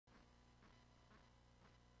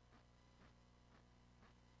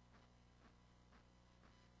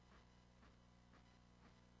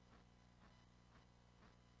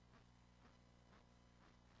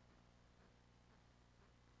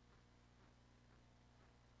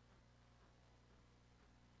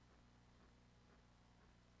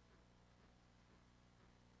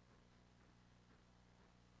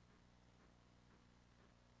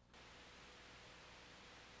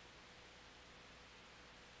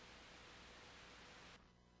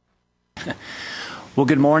Well,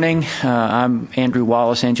 good morning. I'm Andrew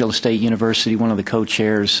Wallace, Angela State University, one of the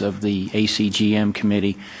co-chairs of the Acgm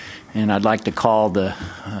committee, and I'd like to call the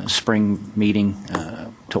spring meeting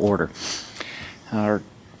to order. Our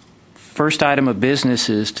first item of business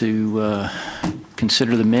is to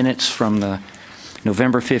consider the minutes from the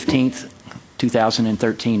November 15th,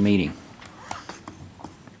 2013 meeting.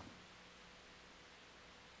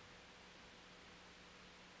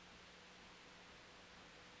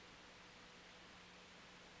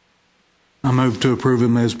 I move to approve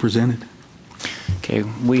them as presented. Okay,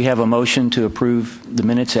 we have a motion to approve the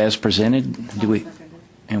minutes as presented. Do we?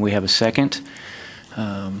 And we have a second.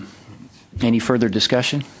 Any further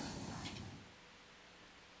discussion?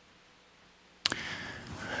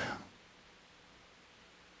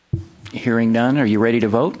 Hearing none, are you ready to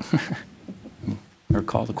vote? Or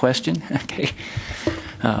call the question? Okay.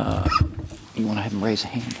 You want to have them raise a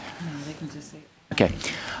hand? No, they can just say. Okay.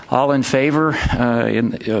 All in favor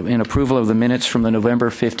in approval of the minutes from the November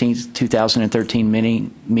 15th, 2013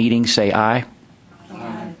 meeting, say aye.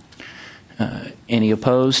 Aye. Any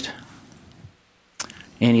opposed?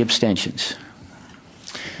 Any abstentions?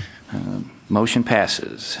 Motion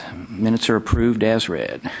passes. Minutes are approved as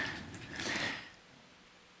read.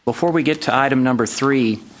 Before we get to item number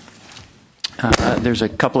 3, there's a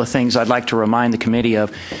couple of things I'd like to remind the committee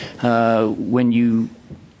of. When you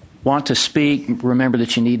want to speak, remember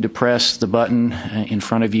that you need to press the button in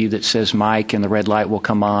front of you that says mic, and the red light will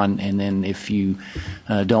come on, and then if you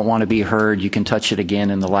don't want to be heard, you can touch it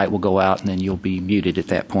again and the light will go out, and then you'll be muted at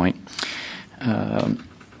that point.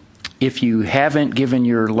 If you haven't given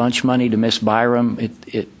your lunch money to Miss Byram,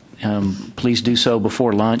 please do so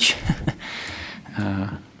before lunch.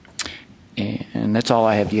 And that's all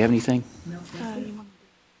I have. Do you have anything? No.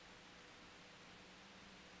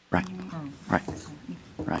 Right.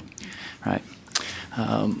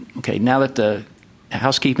 Okay, now that the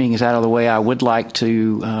housekeeping is out of the way, I would like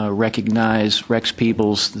to recognize Rex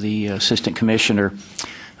Peebles, the Assistant Commissioner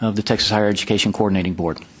of the Texas Higher Education Coordinating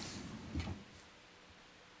Board.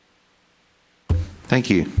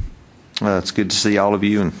 Thank you. It's good to see all of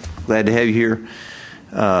you and glad to have you here.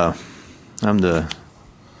 I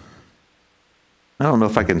don't know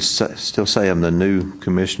if I can still say I'm the new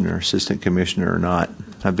commissioner, assistant commissioner or not.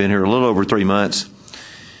 I've been here a little over 3 months,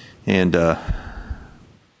 and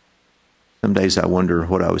some days I wonder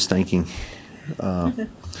what I was thinking. But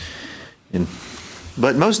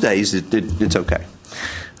most days it's okay.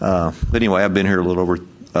 But anyway, I've been here a little over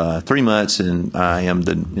 3 months, and I am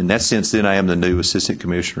in that sense, then I am the new assistant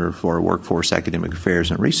commissioner for workforce, academic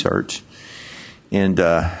affairs, and research. And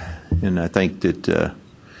I think that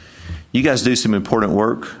you guys do some important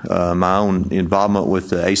work. My own involvement with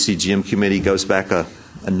the Acgm committee goes back a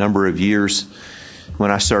number of years. When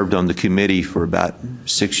I served on the committee for about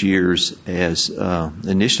 6 years as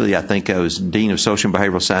initially I think I was Dean of Social and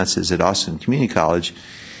Behavioral Sciences at Austin Community College,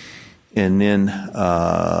 and then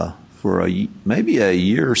for maybe a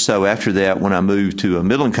year or so after that when I moved to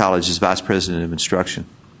Midland College as Vice President of Instruction.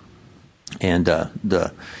 And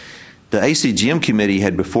the Acgm committee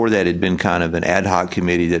had before that had been kind of an ad hoc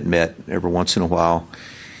committee that met every once in a while,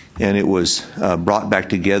 and it was brought back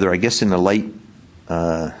together, I guess, in the late,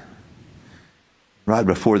 right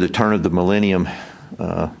before the turn of the millennium,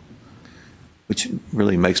 which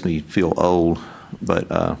really makes me feel old, but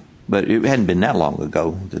it hadn't been that long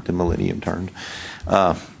ago that the millennium turned.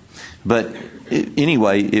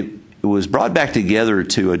 Anyway, it was brought back together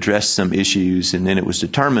to address some issues, and then it was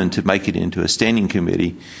determined to make it into a standing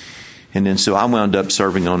committee. And then so I wound up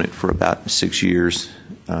serving on it for about 6 years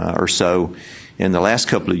or so. And the last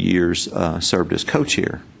couple of years served as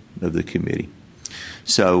co-chair of the committee.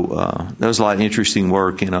 So that was a lot of interesting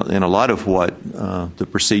work, and a lot of what the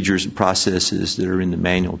procedures and processes that are in the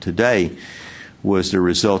manual today was the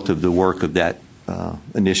result of the work of that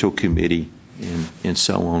initial committee and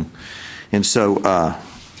so on. And so,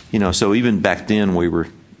 so even back then we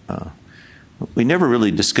never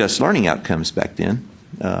really discussed learning outcomes back then.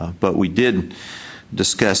 But we did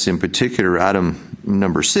discuss in particular item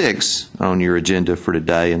number 6 on your agenda for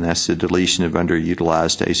today, and that's the deletion of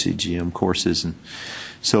underutilized Acgm courses and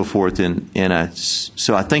so forth.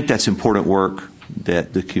 So I think that's important work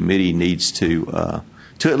that the committee needs to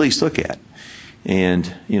at least look at.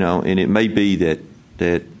 And and it may be that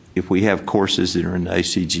if we have courses that are in the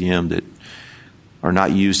Acgm that are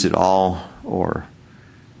not used at all or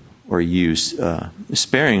used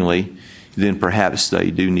sparingly, then perhaps they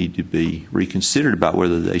do need to be reconsidered about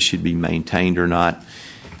whether they should be maintained or not.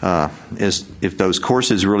 As if those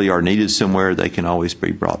courses really are needed somewhere, they can always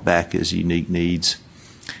be brought back as unique needs.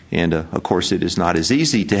 And of course, it is not as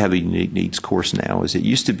easy to have a unique needs course now as it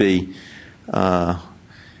used to be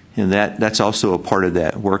And that's also a part of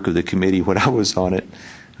that work of the committee when I was on it.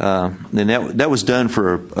 And that was done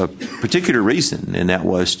for a particular reason, and that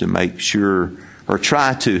was to make sure, or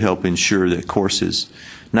try to help ensure, that courses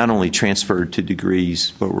not only transferred to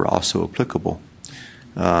degrees but were also applicable.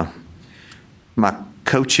 My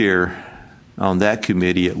co-chair on that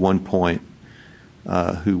committee at one point,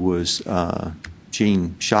 who was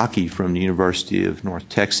Gene Shockey from the University of North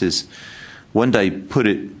Texas, one day put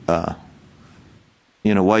it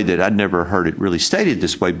in a way that I'd never heard it really stated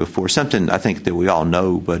this way before, something I think that we all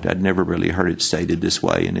know, but I'd never really heard it stated this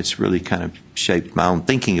way, and it's really kind of shaped my own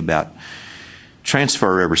thinking about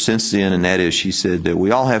transfer ever since then, and that is, she said that we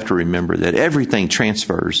all have to remember that everything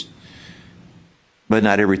transfers, but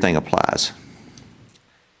not everything applies.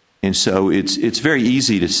 And so it's very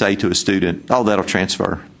easy to say to a student, oh, that'll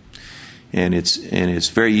transfer. And it's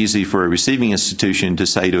very easy for a receiving institution to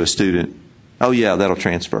say to a student, oh, yeah, that'll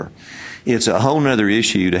transfer. It's a whole other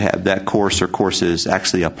issue to have that course or courses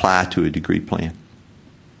actually apply to a degree plan.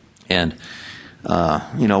 And,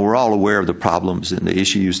 we're all aware of the problems and the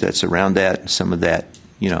issues that surround that. Some of that,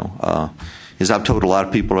 as I've told a lot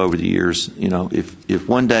of people over the years, if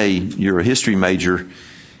one day you're a history major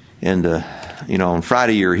and, on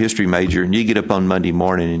Friday you're a history major and you get up on Monday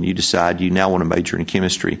morning and you decide you now want to major in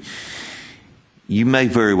chemistry, you may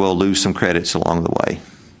very well lose some credits along the way,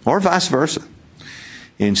 or vice versa.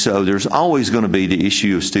 And so there's always going to be the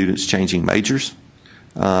issue of students changing majors,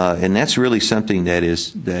 and that's really something that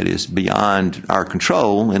is beyond our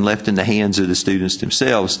control and left in the hands of the students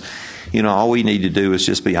themselves. All we need to do is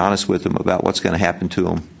just be honest with them about what's going to happen to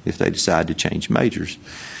them if they decide to change majors.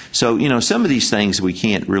 So, some of these things we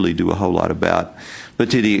can't really do a whole lot about,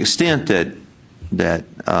 but to the extent that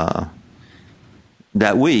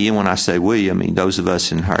we, and when I say we, I mean those of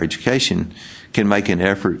us in higher education, can make an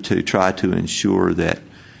effort to try to ensure that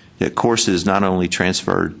courses not only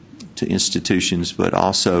transferred to institutions but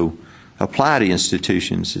also apply to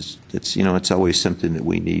institutions. It's always something that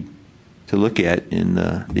we need to look at, and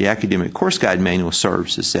the academic course guide manual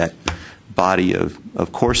serves as that body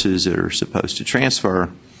of courses that are supposed to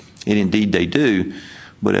transfer, and indeed they do.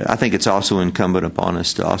 But I think it's also incumbent upon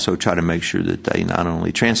us to also try to make sure that they not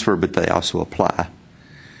only transfer but they also apply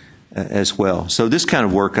as well. So this kind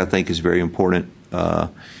of work, I think, is very important.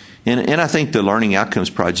 And I think the Learning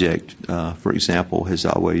Outcomes Project, for example, has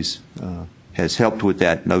always has helped with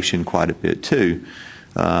that notion quite a bit too.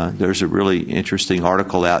 There's a really interesting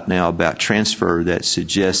article out now about transfer that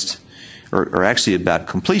suggests, or actually about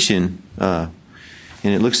completion, and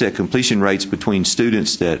it looks at completion rates between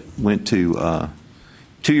students that went to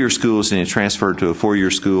two-year schools and then transferred to a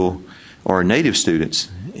four-year school, or native students.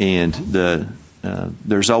 And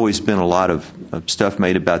there's always been a lot of stuff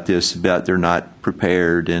made about this, about they're not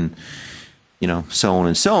prepared and, so on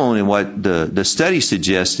and so on. And what the study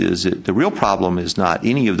suggests is that the real problem is not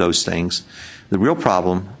any of those things. The real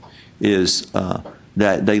problem is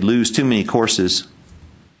that they lose too many courses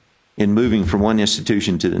in moving from one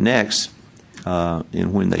institution to the next.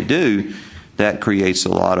 And when they do, that creates a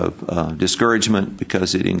lot of discouragement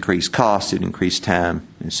because it increased cost, it increased time,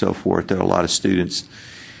 and so forth. There are a lot of students,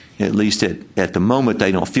 at least at the moment,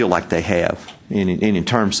 they don't feel like they have. And in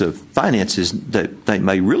terms of finances, that they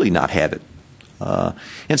may really not have it.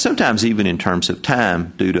 And sometimes even in terms of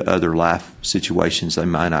time, due to other life situations, they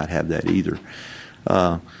might not have that either.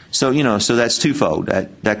 So that's twofold.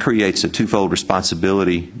 That creates a twofold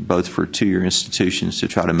responsibility, both for two-year institutions to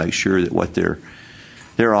try to make sure that what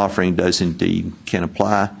they're offering does indeed can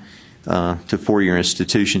apply to four-year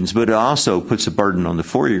institutions, but it also puts a burden on the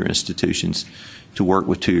four-year institutions to work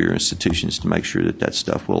with two-year institutions to make sure that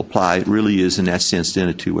stuff will apply. It really is, in that sense, then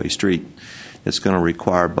a two-way street. It's going to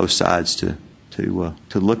require both sides to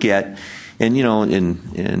look at,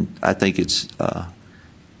 and I think it's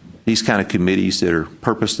these kind of committees that are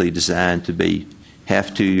purposely designed to be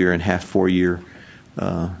half two-year and half four-year.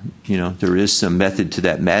 There is some method to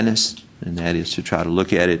that madness, and that is to try to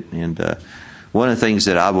look at it. And one of the things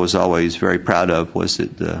that I was always very proud of was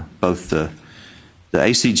that both the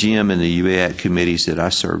Acgm and the UAC committees that I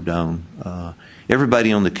served on,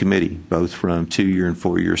 everybody on the committee, both from two-year and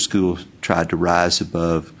four-year schools, tried to rise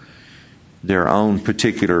above their own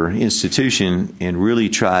particular institution and really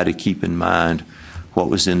try to keep in mind what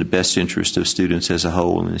was in the best interest of students as a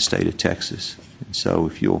whole in the state of Texas. And so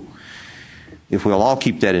if we'll all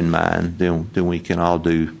keep that in mind, then we can all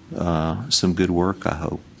do some good work, I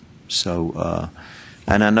hope. So,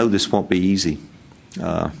 and I know this won't be easy,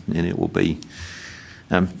 and it will be,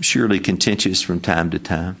 I'm surely contentious from time to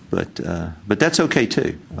time, but that's okay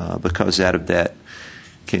too, because out of that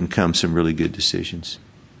can come some really good decisions.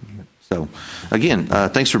 So, again,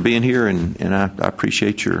 thanks for being here, and I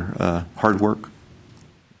appreciate your hard work.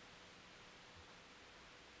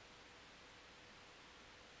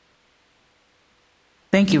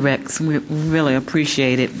 Thank you, Rex. We really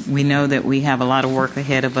appreciate it. We know that we have a lot of work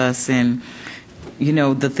ahead of us, and you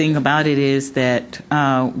know, the thing about it is that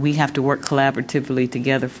we have to work collaboratively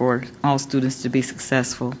together for all students to be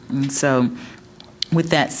successful. And so, with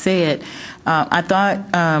that said, I thought,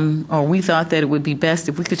 or we thought that it would be best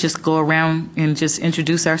if we could just go around and just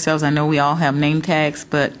introduce ourselves. I know we all have name tags,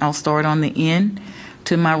 but I'll start on the end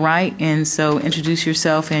to my right. And so introduce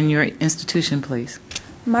yourself and your institution, please.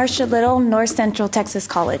 Marcia Little, North Central Texas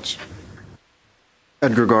College.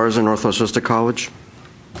 Edgar Garza, Northwest Vista College.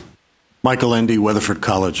 Michael Endy, Weatherford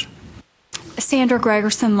College. Sandra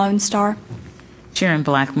Gregerson, Lone Star. Sharon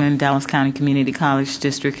Blackman, Dallas County Community College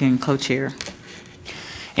District and co-chair.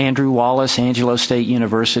 Andrew Wallace, Angelo State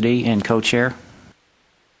University, and co-chair.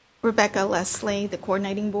 Rebecca Leslie, the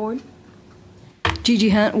coordinating board. Gigi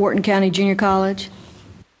Hunt, Wharton County Junior College.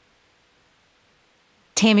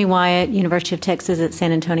 Tammy Wyatt, University of Texas at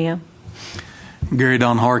San Antonio. Gary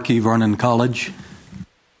Don Harkey, Vernon College.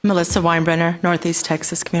 Melissa Weinbrenner, Northeast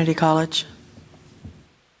Texas Community College.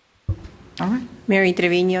 All right. Mary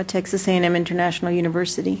Trevino, Texas A&M International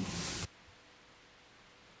University.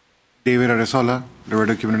 David Arezola,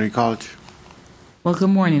 Loretto Community College. Well, good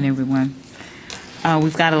morning, everyone.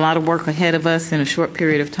 We've got a lot of work ahead of us in a short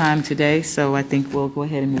period of time today, so I think we'll go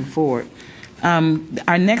ahead and move forward.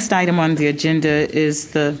 Our next item on the agenda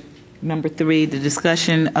is the number 3, the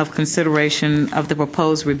discussion of consideration of the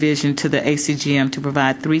proposed revision to the ACGM to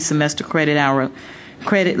provide 3 semester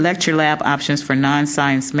credit lecture lab options for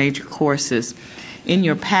non-science major courses. In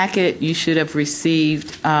your packet, you should have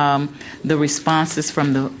received the responses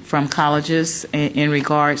from colleges in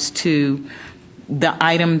regards to the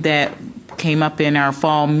item that came up in our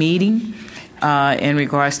fall meeting. In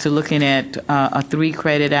regards to looking at a 3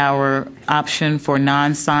 credit hour option for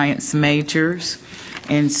non-science majors.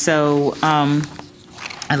 And so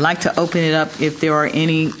I'd like to open it up if there are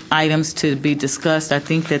any items to be discussed. I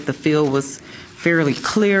think that the field was fairly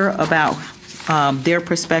clear about their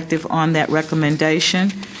perspective on that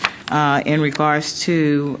recommendation in regards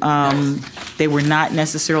to they were not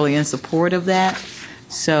necessarily in support of that.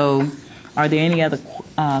 So are there any other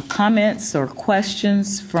comments or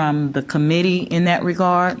questions from the committee in that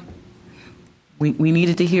regard? We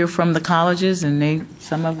needed to hear from the colleges, and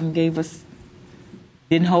some of them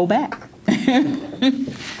didn't hold back.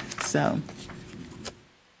 So,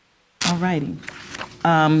 all righty.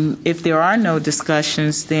 If there are no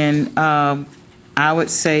discussions, then I would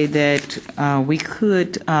say that we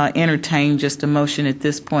could entertain just a motion at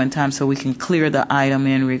this point in time so we can clear the item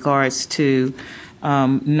in regards to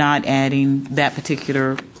not adding that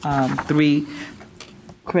particular 3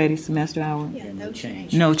 credit semester hour? Yeah, no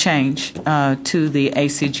change. No change to the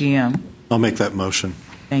ACGM. I'll make that motion.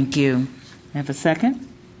 Thank you. Have a second?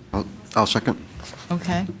 I'll second.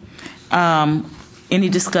 Okay. Any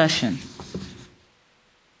discussion?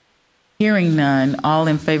 Hearing none, all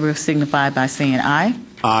in favor signify by saying aye.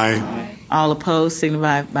 Aye. All opposed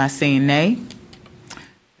signify by saying nay.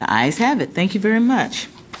 The ayes have it. Thank you very much.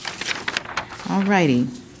 All righty.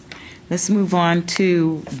 Let's move on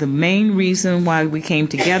to the main reason why we came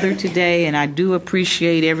together today, and I do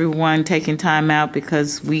appreciate everyone taking time out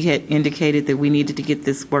because we had indicated that we needed to get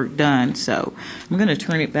this work done. So I'm going to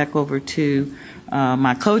turn it back over to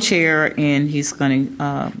my co-chair, and he's going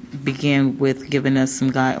to begin with giving us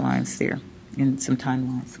some guidelines there and some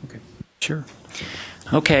timelines. Okay. Sure.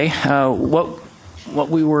 Okay. What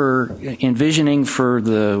we were envisioning for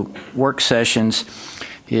the work sessions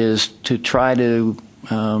is to try to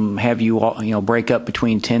have you all, break up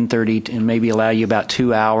between 10:30 and maybe allow you about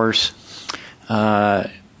 2 hours. Have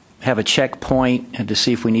a checkpoint to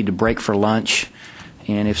see if we need to break for lunch,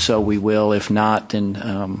 and if so, we will. If not,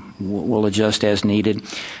 then we'll adjust as needed.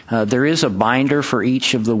 There is a binder for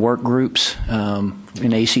each of the work groups, an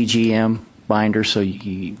ACGM binder, so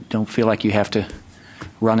you don't feel like you have to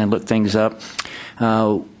run and look things up.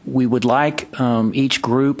 We would like each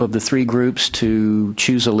group of the 3 groups to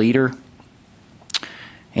choose a leader,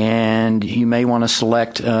 and you may want to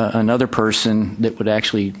select another person that would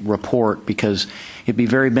actually report, because it'd be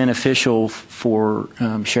very beneficial for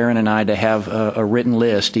Sharon and I to have a written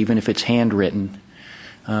list, even if it's handwritten,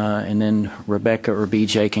 and then Rebecca or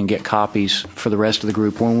BJ can get copies for the rest of the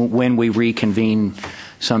group when we reconvene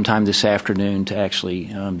sometime this afternoon to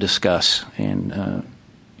actually discuss. And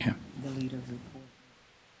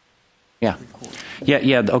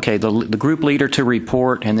okay, the group leader to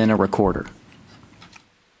report, and then a recorder.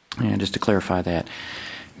 And just to clarify that.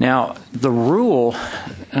 Now, the rule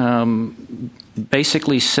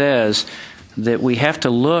basically says that we have to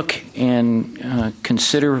look and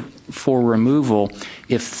consider for removal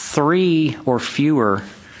if 3 or fewer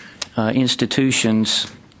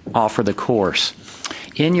institutions offer the course.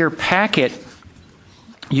 In your packet,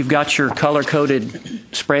 you've got your color-coded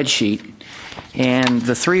spreadsheet, and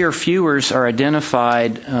the 3 or fewers are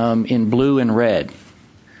identified in blue and red.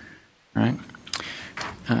 Right?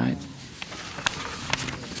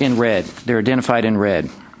 In red. They're identified in red.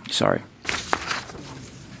 Sorry.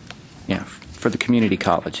 Yeah, for the community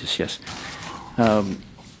colleges, yes.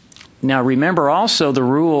 Now, remember also the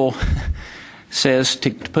rule says to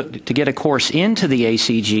get a course into the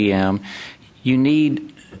ACGM, you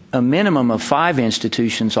need a minimum of 5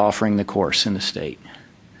 institutions offering the course in the state.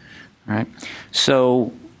 All right?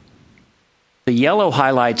 So the yellow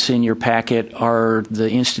highlights in your packet are the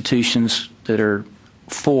institutions that are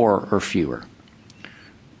 4 or fewer.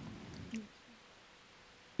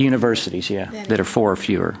 Universities, yeah, that are 4 or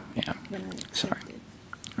fewer. Yeah, sorry.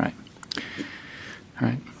 Right. All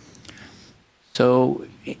right. So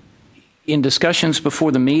in discussions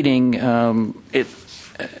before the meeting,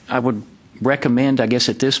 I would recommend, I guess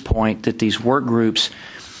at this point, that these work groups,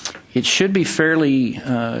 it should be fairly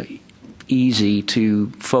easy to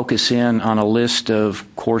focus in on a list of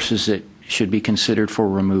courses that should be considered for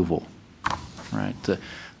removal, right?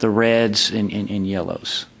 The reds and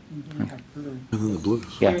yellows. And the blues.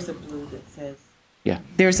 Yeah. There's a blue that says. Yeah.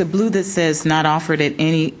 There's a blue that says not offered at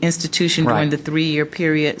any institution during the 3-year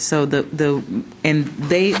period. So and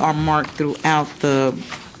they are marked throughout the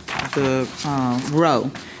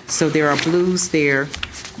row. So there are blues there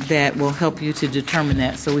that will help you to determine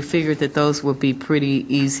that. So we figured that those would be pretty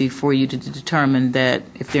easy for you to determine that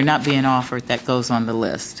if they're not being offered, that goes on the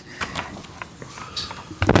list.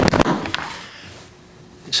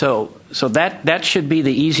 So that should be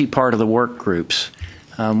the easy part of the work groups.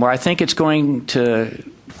 Where I think it's going to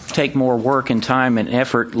take more work and time and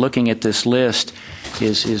effort looking at this list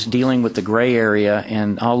is dealing with the gray area,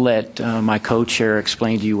 and I'll let my co-chair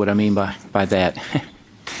explain to you what I mean by that.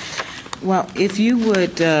 Well, if you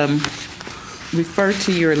would refer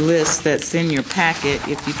to your list that's in your packet,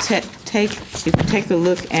 if you take a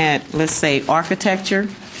look at, let's say, architecture,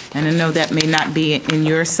 and I know that may not be in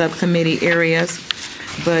your subcommittee areas,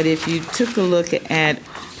 but if you took a look at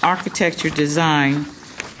architecture design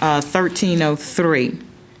 1303,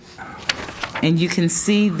 and you can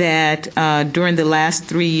see that during the last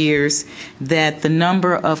 3 years that the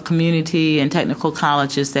number of community and technical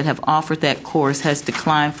colleges that have offered that course has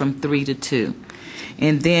declined from 3 to 2.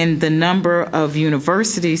 And then the number of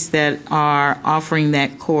universities that are offering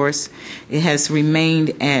that course, it has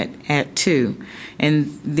remained at 2.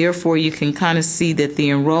 And therefore you can kind of see that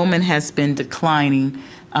the enrollment has been declining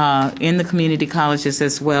in the community colleges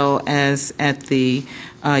as well as at the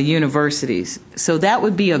universities. So that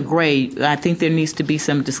would be a grade. I think there needs to be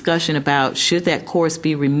some discussion about should that course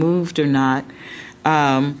be removed or not.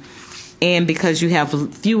 And because you have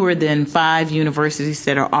fewer than 5 universities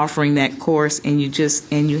that are offering that course, and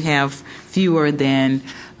you have fewer than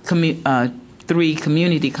 3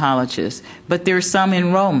 community colleges, but there's some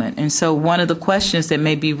enrollment. And so one of the questions that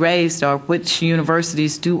may be raised are which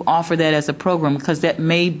universities do offer that as a program, because that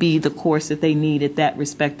may be the course that they need at that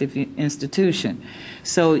respective institution.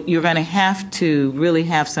 So you're going to have to really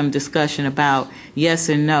have some discussion about yes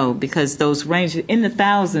and no, because those range in the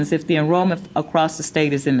thousands. If the enrollment across the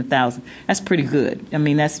state is in the thousands, that's pretty good. I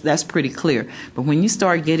mean, that's pretty clear. But when you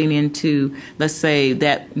start getting into, let's say,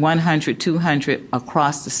 that 100, 200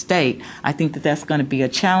 across the state, I think that that's going to be a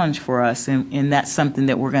challenge for us, and that's something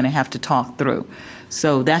that we're going to have to talk through.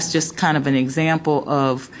 So that's just kind of an example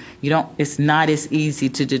of it's not as easy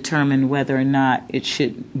to determine whether or not it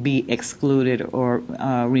should be excluded or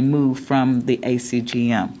removed from the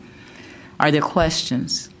ACGM. Are there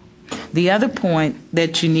questions? The other point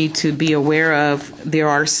that you need to be aware of, there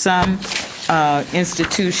are some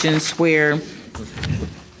institutions where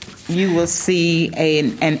you will see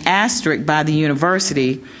an asterisk by the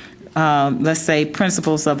university, let's say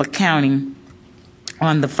principles of accounting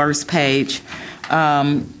on the first page.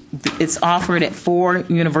 It's offered at 4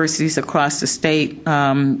 universities across the state,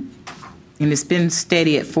 and it's been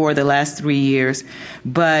steady at 4 the last 3 years,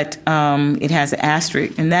 but it has an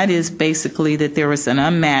asterisk, and that is basically that there was an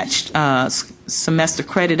unmatched semester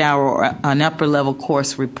credit hour or an upper level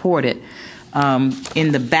course reported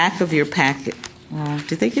in the back of your packet.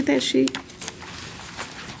 Did they get that sheet?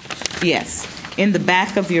 Yes. In the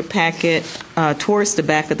back of your packet, towards the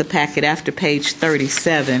back of the packet after page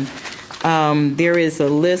 37, there is a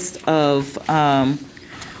list of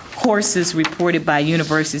courses reported by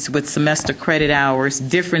universities with semester credit hours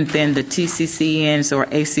different than the TCCNs or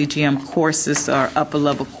ACGM courses or upper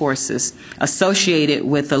level courses associated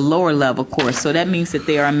with a lower level course. So that means that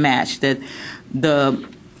they are matched, that the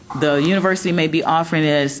university may be offering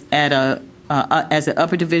it as an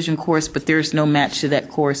upper division course, but there's no match to that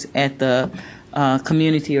course at the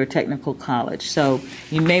community or technical college. So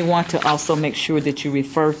you may want to also make sure that you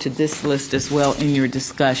refer to this list as well in your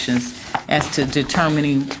discussions as to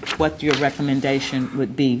determining what your recommendation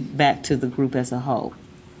would be back to the group as a whole.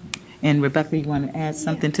 And Rebecca, you want to add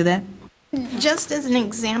something to that? Just as an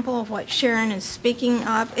example of what Sharon is speaking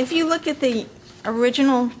of, if you look at the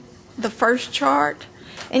original, the first chart,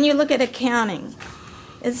 and you look at accounting,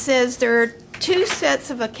 it says there are 2 sets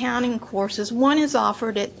of accounting courses. One is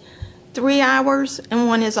offered at 3 hours and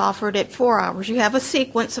one is offered at 4 hours. You have a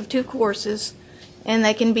sequence of 2 courses and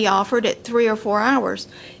they can be offered at 3 or 4 hours.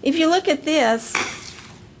 If you look at this,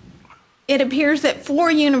 it appears that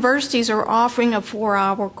 4 universities are offering a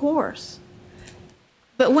 4-hour course.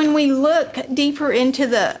 But when we look deeper into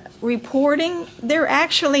the reporting, they're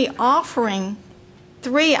actually offering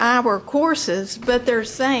 3-hour courses, but they're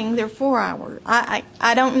saying they're 4 hours.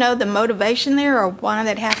 I don't know the motivation there or why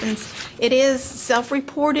that happens. It is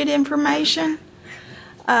self-reported information,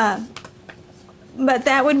 but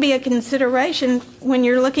that would be a consideration when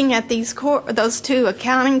you're looking at those 2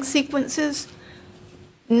 accounting sequences.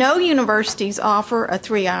 No universities offer a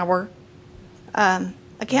 3-hour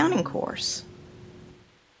accounting course.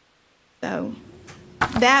 So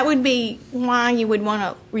that would be why you would want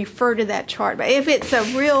to refer to that chart. But if it's a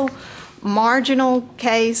real marginal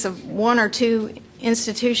case of 1 or 2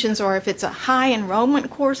 institutions, or if it's a high enrollment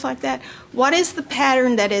course like that, what is the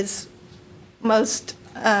pattern that is most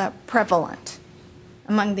prevalent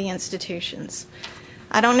among the institutions?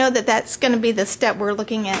 I don't know that that's going to be the step we're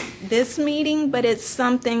looking at this meeting, but it's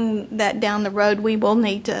something that down the road we will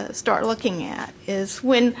need to start looking at, is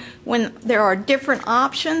when there are different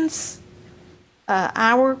options,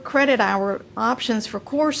 credit hour options for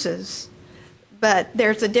courses, but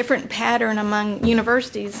there's a different pattern among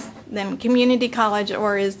universities than community college,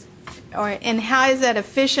 and how is that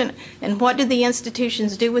efficient, and what do the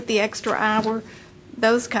institutions do with the extra hour,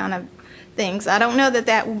 those kind of things. I don't know that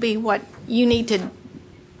that will be what you need to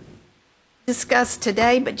discuss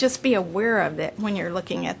today, but just be aware of it when you're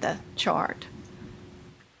looking at the chart.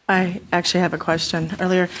 I actually have a question.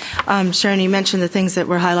 Earlier, Sharon, you mentioned the things that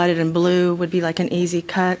were highlighted in blue would be like an easy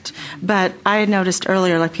cut, but I had noticed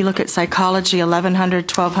earlier, like if you look at psychology,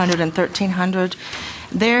 1100, 1200, and 1300,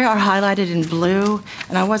 they are highlighted in blue,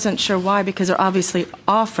 and I wasn't sure why, because they're obviously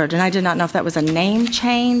offered, and I did not know if that was a name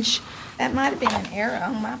change. That might have been an error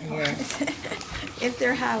on my part. If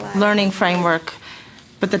they're highlighted. Learning framework.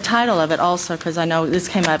 But the title of it also, because I know this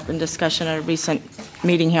came up in discussion at a recent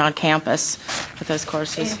meeting here on campus with those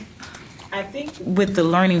courses. I think with the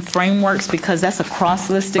learning frameworks, because that's a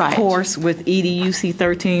cross-listed course with EDUC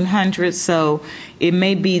 1300, so it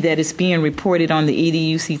may be that it's being reported on the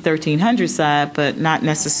EDUC 1300 side, but not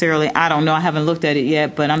necessarily. I don't know. I haven't looked at it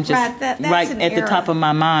yet, but I'm just right at the top of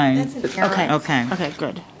my mind. That's an error. Okay,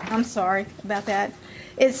 good. I'm sorry about that.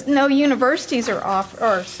 It's no universities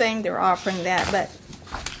are saying they're offering that, but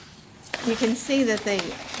you can see that the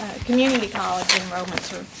community college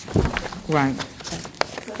enrollments are right.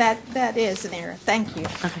 That is an error. Thank you.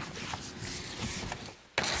 Okay.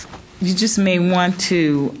 You just may want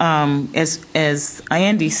to, as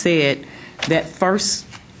Andy said, that first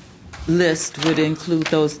list would include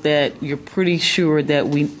those that you're pretty sure that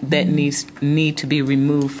need to be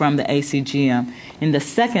removed from the ACGM. In the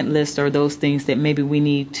second list are those things that maybe we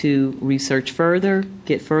need to research further,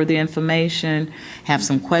 get further information, have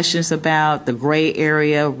some questions about the gray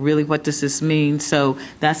area, really what does this mean? So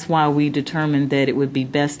that's why we determined that it would be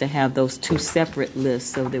best to have those 2 separate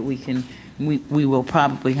lists so that we will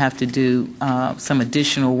probably have to do some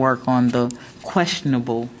additional work on the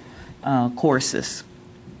questionable courses.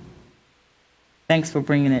 Thanks for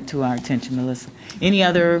bringing it to our attention, Melissa. Any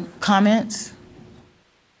other comments?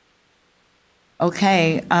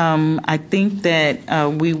 Okay, I think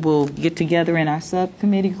that we will get together in our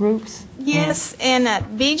subcommittee groups. Yes, and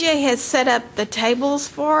BJ has set up the tables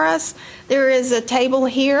for us. There is a table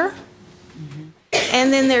here,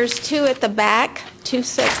 and then there's 2 at the back, 2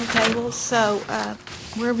 sets of tables. So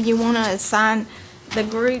wherever you want to assign the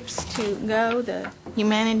groups to go, the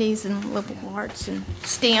humanities and liberal arts and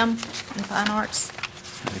STEM and fine arts.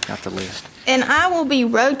 We've got the list. And I will be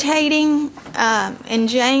rotating, and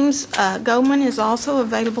James Goldman is also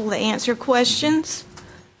available to answer questions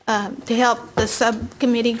to help the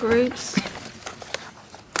subcommittee groups.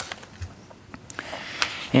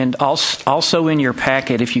 And also in your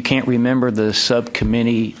packet, if you can't remember the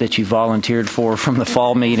subcommittee that you volunteered for from the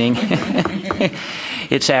fall meeting,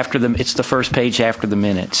 it's the first page after the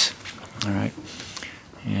minutes. All right.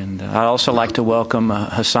 And I'd also like to welcome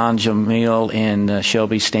Hassan Jamil and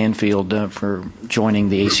Shelby Stanfield for joining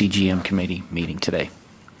the ACGM committee meeting today.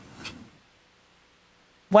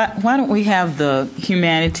 Why don't we have the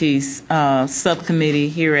humanities subcommittee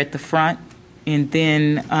here at the front, and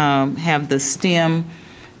then have the STEM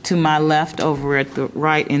to my left over at the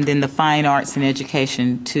right, and then the fine arts and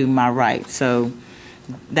education to my right. So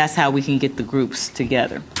that's how we can get the groups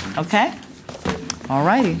together. Okay? All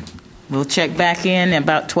righty. We'll check back in at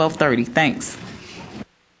about 12:30. Thanks.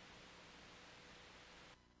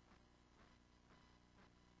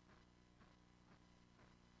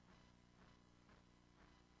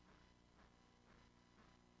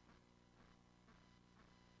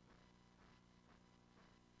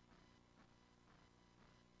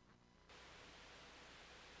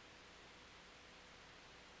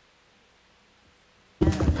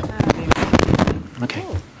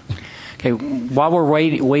 Okay, while we're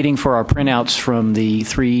waiting for our printouts from the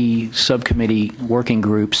 3 subcommittee working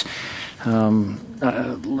groups,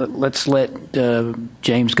 let's let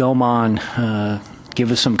James Gomon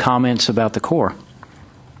give us some comments about the Corps.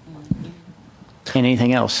 And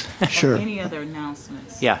anything else? Sure. Any other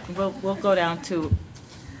announcements? Yeah. We'll go down to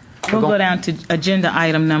agenda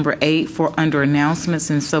item number 8 for under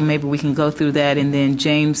announcements, and so maybe we can go through that. And then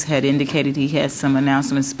James had indicated he has some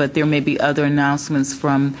announcements, but there may be other announcements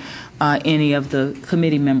from any of the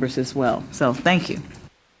committee members as well. So thank you.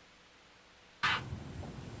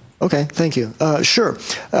 Okay, thank you. Sure.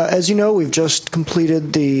 As you know, we've just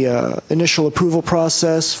completed the initial approval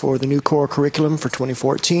process for the new core curriculum for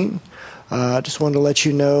 2014. Just wanted to let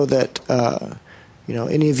you know that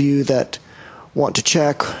any of you that want to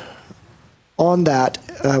check on that,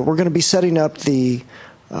 we're going to be setting up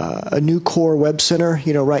a new core web center.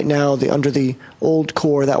 Right now, under the old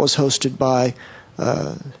core, that was hosted by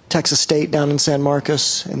Texas State down in San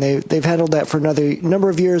Marcos, and they've handled that for another number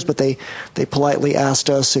of years, but they politely asked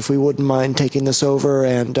us if we wouldn't mind taking this over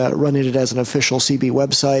and running it as an official CB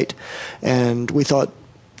website, and we thought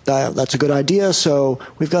that's a good idea. So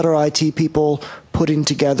we've got our IT people putting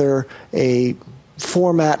together a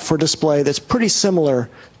format for display that's pretty similar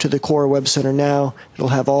to the core web center now. It'll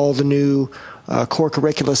have all the new core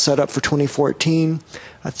curricula set up for 2014.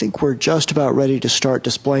 I think we're just about ready to start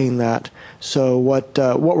displaying that. So what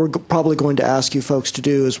we're probably going to ask you folks to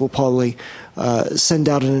do is we'll probably send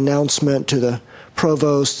out an announcement to the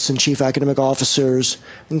provosts and chief academic officers,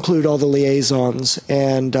 include all the liaisons,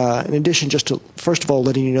 and in addition, just to first of all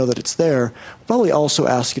letting you know that it's there, we'll probably also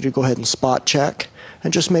ask you to go ahead and spot check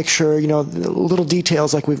and just make sure, little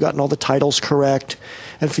details like we've gotten all the titles correct.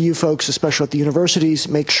 And for you folks, especially at the universities,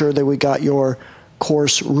 make sure that we got your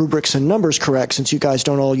course rubrics and numbers correct, since you guys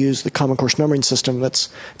don't all use the Common Course numbering system. It's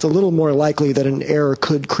a little more likely that an error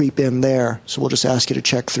could creep in there. So we'll just ask you to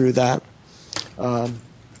check through that.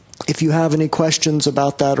 If you have any questions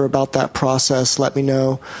about that or about that process, let me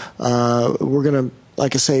know. We're going to,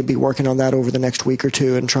 like I say, be working on that over the next week or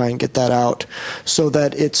two and try and get that out so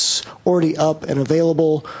that it's already up and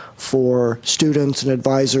available for students and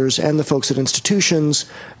advisors and the folks at institutions,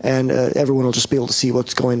 and everyone will just be able to see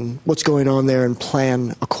what's going on there and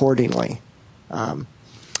plan accordingly. I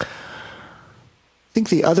think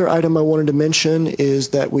the other item I wanted to mention is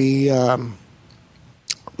that we're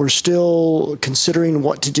still considering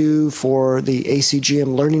what to do for the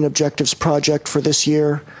ACGM Learning Objectives project for this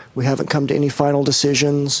year. We haven't come to any final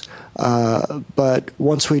decisions, but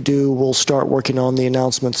once we do, we'll start working on the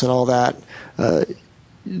announcements and all that.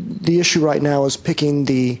 The issue right now is picking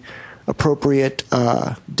the appropriate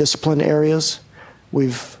discipline areas.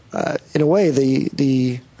 We've, in a way,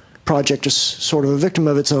 the project is sort of a victim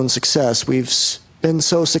of its own success. We've been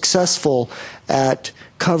so successful at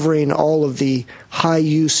covering all of the high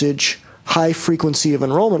usage, high frequency of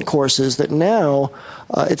enrollment courses that now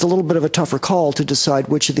it's a little bit of a tougher call to decide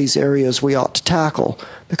which of these areas we ought to tackle,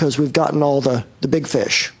 because we've gotten all the big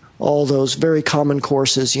fish, all those very common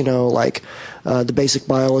courses, like the basic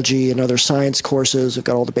biology and other science courses. We've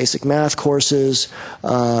got all the basic math courses.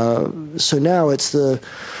 So now it's the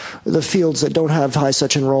fields that don't have high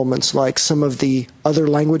such enrollments, like some of the other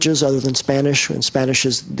languages other than Spanish, and Spanish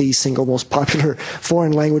is the single most popular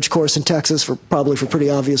foreign language course in Texas, probably for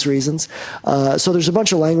pretty obvious reasons. So there's a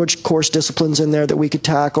bunch of language course disciplines in there that we could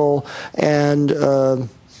tackle, and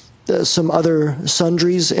some other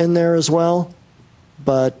sundries in there as well.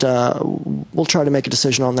 But we'll try to make a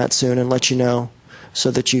decision on that soon and let you know,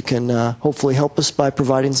 so that you can hopefully help us by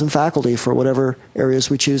providing some faculty for whatever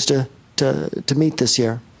areas we choose to to meet this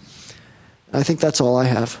year. I think that's all I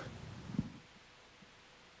have.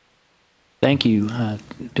 Thank you.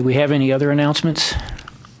 Do we have any other announcements?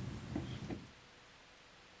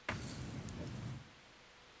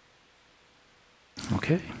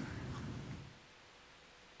 Okay.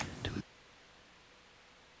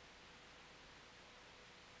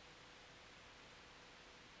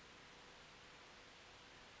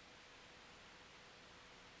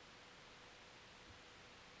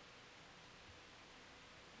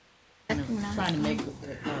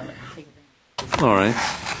 All right.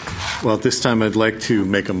 Well, at this time, I'd like to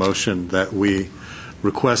make a motion that we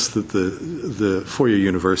request that the four-year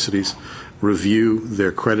universities review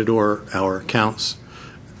their credit hour accounts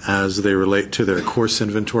as they relate to their course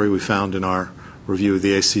inventory. We found in our review of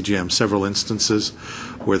the Acgm several instances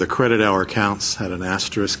where the credit hour accounts had an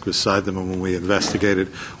asterisk beside them, and when we investigated,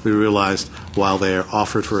 we realized while they are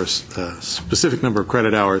offered for a specific number of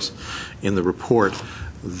credit hours in the report,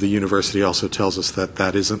 the university also tells us that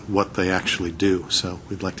that isn't what they actually do. So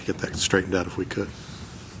we'd like to get that straightened out if we could.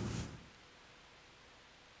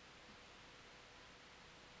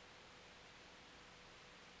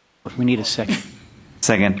 We need a second.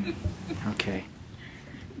 Second. Okay.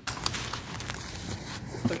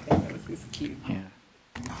 Yeah.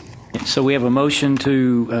 So we have a motion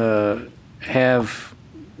to have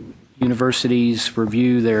universities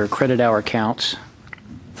review their credit hour accounts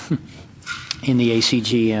in the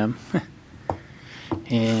Acgm.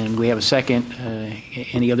 And we have a second.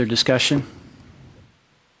 Any other discussion?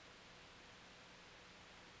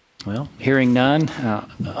 Well, hearing none,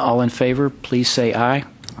 all in favor, please say aye.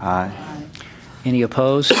 Aye. Any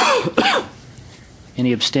opposed?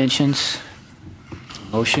 Any abstentions?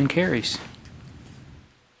 Motion carries.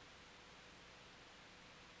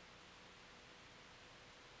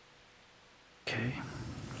 Okay.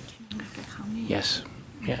 Yes.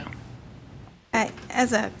 Yeah.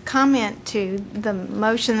 As a comment to the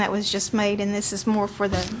motion that was just made, and this is more for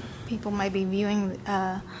the people maybe viewing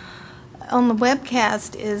on the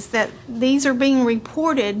webcast, is that these are being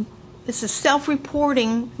reported. This is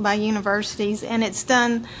self-reporting by universities, and it's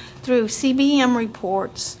done through CBM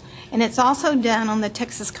reports, and it's also done on the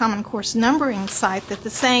Texas Common Course numbering site that the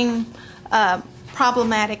same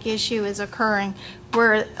problematic issue is occurring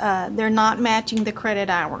where they're not matching the credit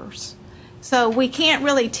hours. So we can't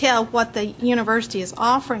really tell what the university is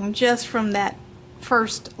offering just from that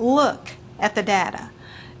first look at the data.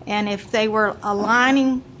 And if they were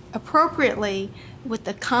aligning appropriately with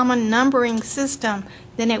the common numbering system,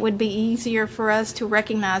 then it would be easier for us to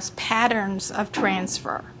recognize patterns of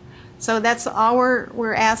transfer. So that's all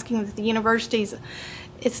we're asking that the universities,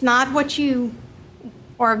 it's not what you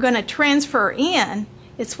are going to transfer in,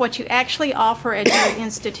 it's what you actually offer at your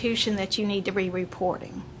institution that you need to be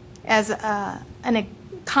reporting as a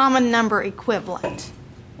common number equivalent.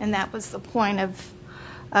 And that was the point of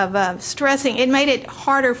stressing. It made it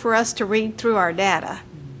harder for us to read through our data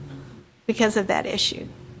because of that issue.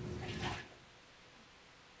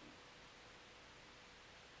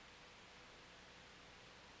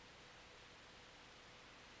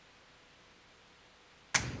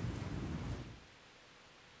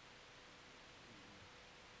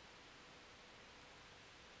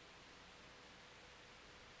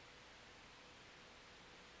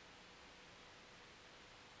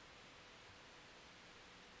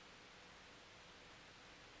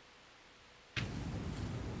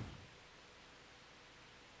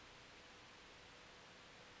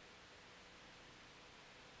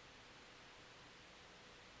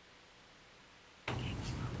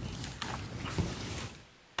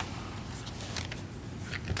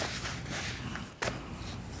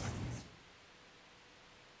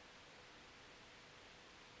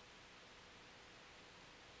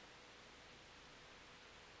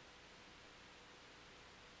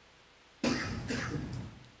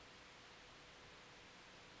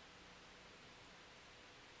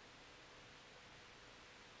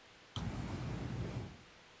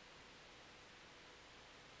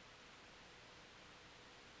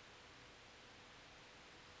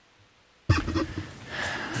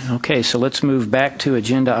 Okay, so let's move back to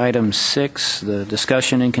agenda item 6, the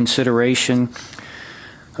discussion and consideration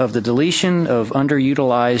of the deletion of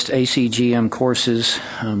underutilized Acgm courses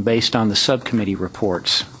based on the subcommittee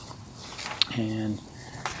reports. And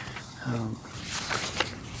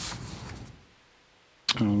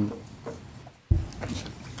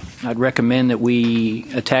I'd recommend that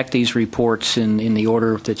we attack these reports in the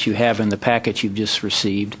order that you have in the packet you've just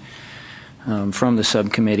received from the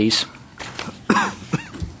subcommittees.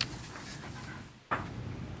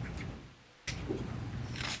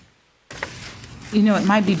 You know, it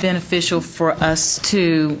might be beneficial for us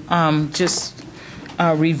to just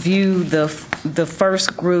review the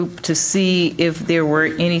first group to see if there were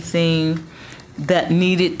anything that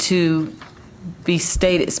needed to be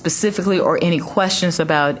stated specifically or any questions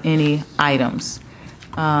about any items.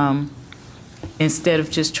 Instead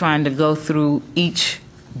of just trying to go through each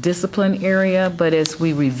discipline area, but as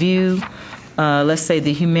we review, let's say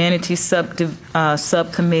the humanities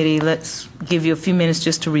subcommittee, let's give you a few minutes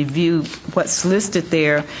just to review what's listed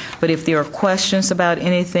there. But if there are questions about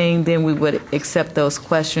anything, then we would accept those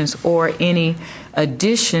questions or any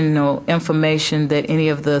additional information that any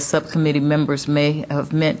of the subcommittee members may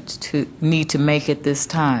have need to make at this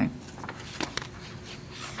time.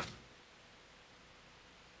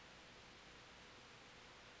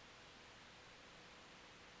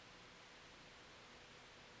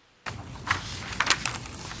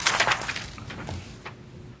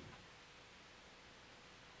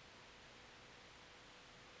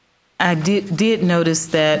 I did notice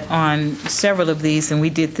that on several of these, and we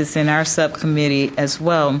did this in our subcommittee as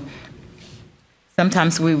well,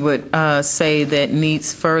 sometimes we would say that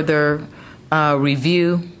needs further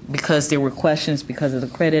review because there were questions because of the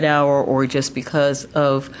credit hour or just because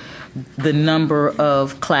of the number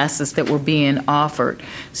of classes that were being offered.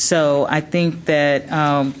 So I think that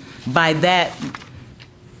by that,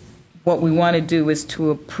 what we want to do is to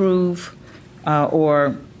approve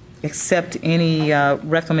or accept any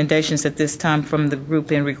recommendations at this time from the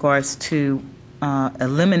group in regards to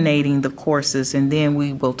eliminating the courses, and then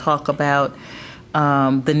we will talk about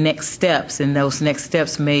the next steps, and those next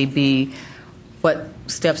steps may be what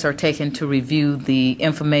steps are taken to review the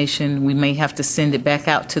information. We may have to send it back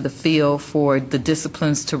out to the field for the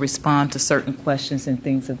disciplines to respond to certain questions and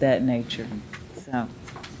things of that nature. So,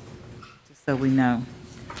 just so we know.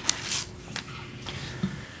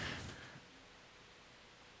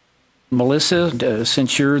 Melissa,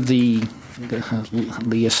 since you're the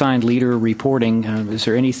assigned leader reporting, is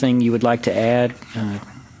there anything you would like to add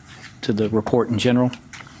to the report in general?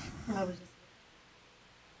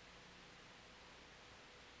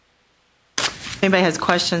 If anybody has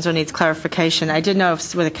questions or needs clarification, I did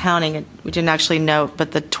notice with accounting, we didn't actually note,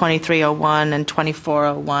 but the 2301 and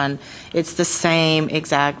 2401, it's the same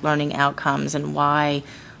exact learning outcomes and why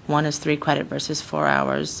one is 3 credit versus 4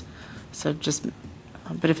 hours. So just,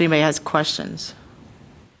 but if anybody has questions.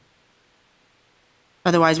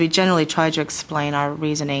 Otherwise, we generally try to explain our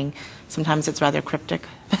reasoning. Sometimes it's rather cryptic,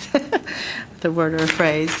 the word or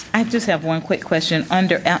phrase. I just have one quick question.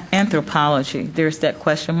 Under anthropology, there's that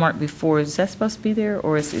question mark before. Is that supposed to be there?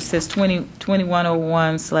 Or it says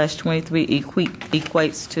 2101/23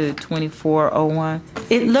 equates to 2401?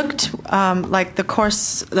 It looked like the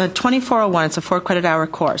course, the 2401, it's a 4 credit hour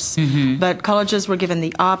course. Mm-hmm. But colleges were given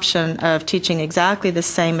the option of teaching exactly the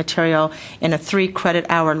same material in a 3 credit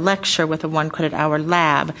hour lecture with a 1 credit hour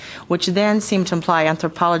lab, which then seemed to imply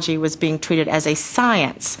anthropology was being treated as a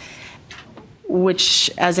science, which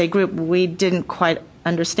as a group we didn't quite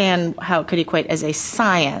understand how it could equate as a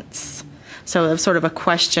science. So it was sort of a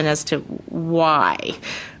question as to why,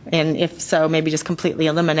 and if so, maybe just completely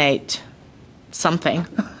eliminate something.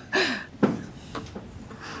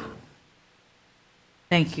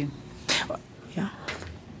 Thank you. Yeah.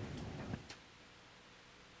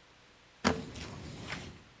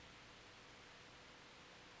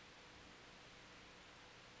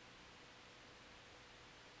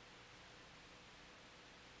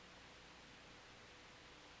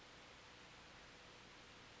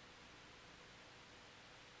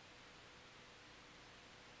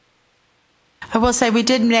 I will say we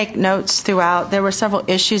did make notes throughout. There were several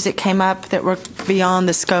issues that came up that were beyond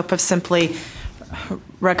the scope of simply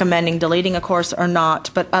recommending deleting a course or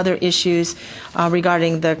not, but other issues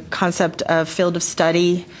regarding the concept of field of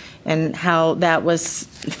study and how that was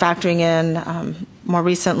factoring in more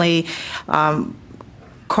recently.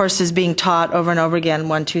 Courses being taught over and over again,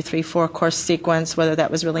 1, 2, 3, 4 course sequence, whether that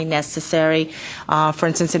was really necessary. For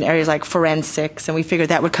instance, in areas like forensics, and we figured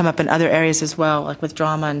that would come up in other areas as well, like with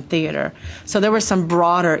drama and theater. So there were some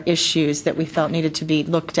broader issues that we felt needed to be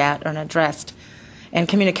looked at and addressed. And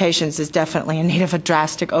communications is definitely in need of a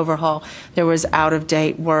drastic overhaul. There was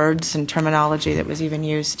out-of-date words and terminology that was even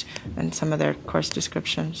used in some of their course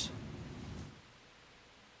descriptions.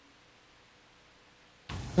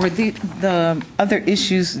 Were the other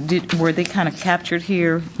issues, were they kind of captured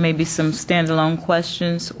here? Maybe some standalone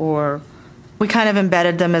questions, or? We kind of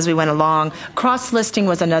embedded them as we went along. Cross-listing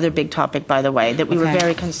was another big topic, by the way, that we were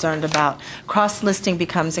very concerned about. Cross-listing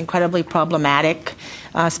becomes incredibly problematic,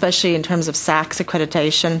 especially in terms of SACS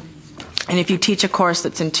accreditation. And if you teach a course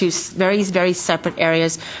that's in two very, very separate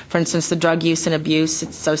areas, for instance, the drug use and abuse,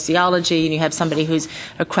 it's sociology, and you have somebody who's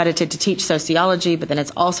accredited to teach sociology, but then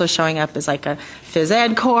it's also showing up as like a phys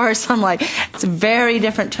ed course. I'm like, it's a very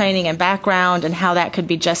different training and background, and how that could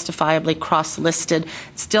be justifiably cross-listed,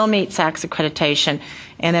 still meets ACTS accreditation.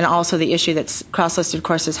 And then also the issue that cross-listed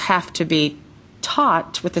courses have to be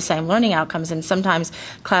taught with the same learning outcomes, and sometimes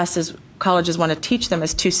colleges want to teach them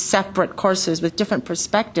as two separate courses with different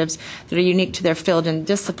perspectives that are unique to their field and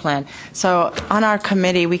discipline. So on our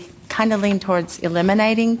committee, we kind of lean towards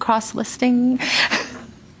eliminating cross-listing.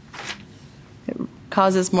 It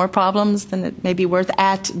causes more problems than it may be worth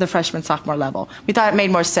at the freshman-sophomore level. We thought it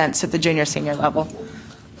made more sense at the junior-senior level.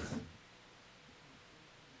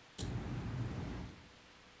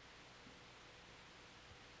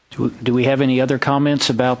 Do we have any other comments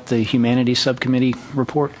about the Humanities Subcommittee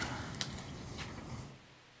report?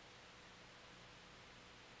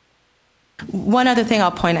 One other thing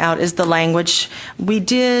I'll point out is the language. We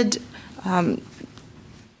did,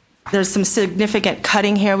 there's some significant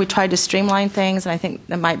cutting here. We tried to streamline things, and I think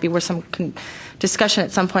there might be worth some discussion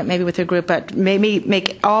at some point maybe with your group, but maybe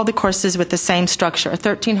make all the courses with the same structure, a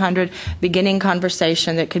 1300 beginning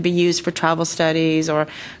conversation that could be used for travel studies or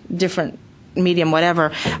different medium,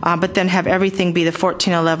 whatever, but then have everything be the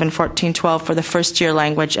 1411, 1412 for the first year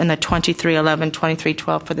language and the 2311,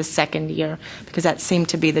 2312 for the second year, because that seemed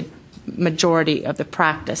to be the majority of the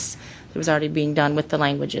practice that was already being done with the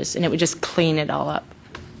languages, and it would just clean it all up.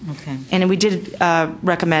 Okay. And we did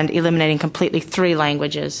recommend eliminating completely 3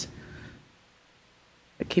 languages,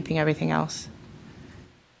 but keeping everything else.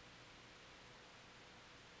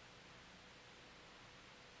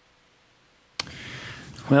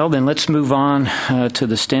 Well, then let's move on to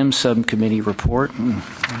the STEM subcommittee report.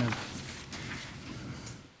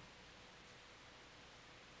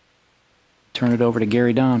 Turn it over to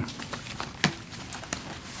Gary Don.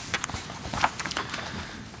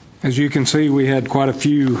 As you can see, we had quite a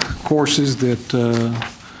few courses that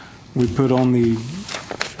we put on the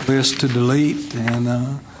list to delete,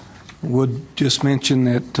 and would just mention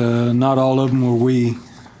that not all of them were we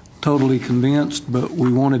totally convinced, but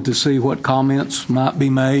we wanted to see what comments might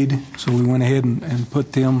be made, so we went ahead and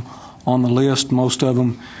put them on the list, most of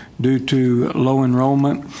them due to low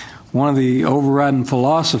enrollment. One of the overriding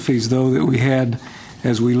philosophies, though, that we had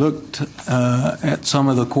as we looked at some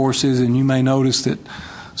of the courses, and you may notice that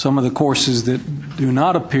some of the courses that do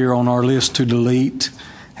not appear on our list to delete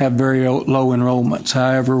have very low enrollments.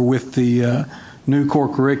 However, with the new core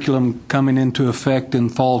curriculum coming into effect in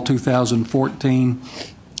fall 2014,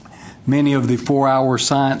 many of the 4-hour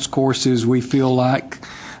science courses we feel like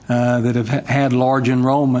that have had large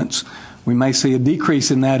enrollments, we may see a decrease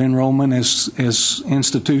in that enrollment as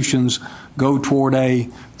institutions go toward a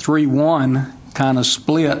 3-1 kind of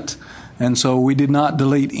split. And so we did not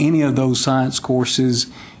delete any of those science courses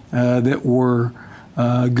that were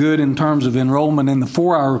good in terms of enrollment in the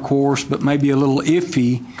 4-hour course, but maybe a little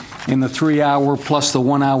iffy in the 3-hour plus the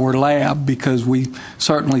 1-hour lab, because we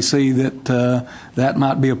certainly see that that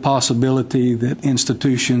might be a possibility that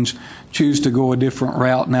institutions choose to go a different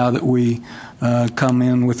route now that we come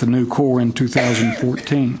in with the new core in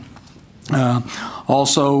 2014.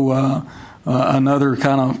 Also, another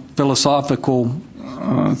kind of philosophical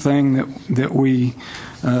thing that we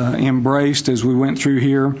embraced as we went through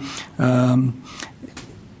here.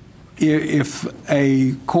 If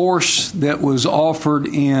a course that was offered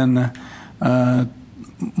in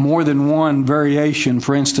more than one variation,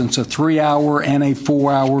 for instance, a 3-hour and a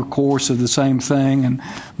 4-hour course of the same thing, and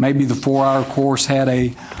maybe the 4-hour course had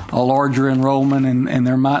a larger enrollment, and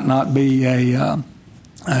there might not be a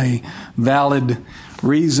valid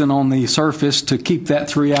reason on the surface to keep that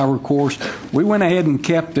 3-hour course, we went ahead and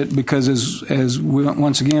kept it because as we,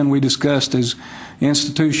 once again we discussed, as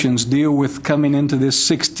institutions deal with coming into this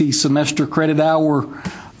 60 semester credit hour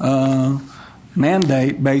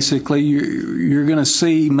mandate, basically you're going to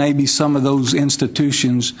see maybe some of those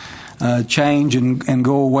institutions change and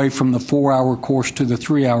go away from the 4-hour course to the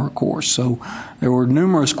 3-hour course. So there were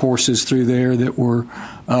numerous courses through there that were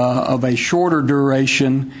of a shorter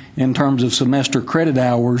duration in terms of semester credit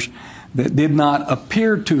hours that did not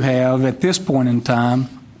appear to have, at this point in time,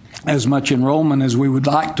 as much enrollment as we would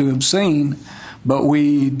like to have seen, but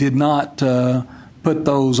we did not put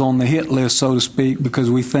those on the hit list, so to speak, because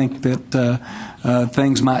we think that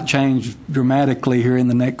things might change dramatically here in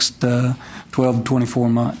the next 12 to 24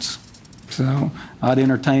 months. So I'd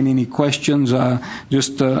entertain any questions.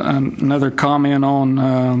 Just another comment on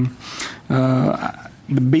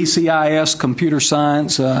the BCIS computer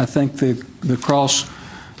science. I think the cross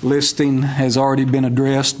listing has already been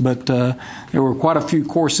addressed, but there were quite a few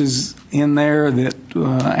courses in there that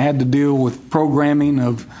had to deal with programming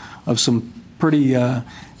of some pretty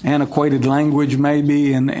antiquated language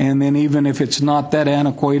maybe, and then even if it's not that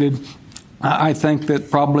antiquated, I think that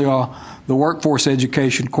probably the workforce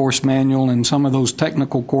education course manual and some of those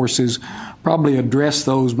technical courses probably address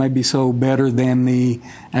those maybe so better than the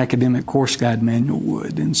academic course guide manual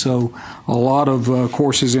would. And so a lot of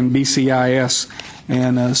courses in BCIS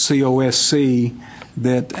and COSC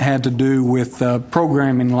that had to do with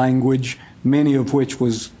programming language, many of which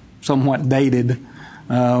was somewhat dated,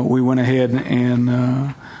 we went ahead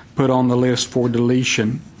and put on the list for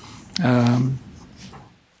deletion.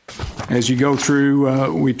 As you go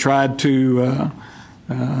through, we tried to,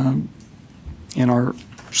 in our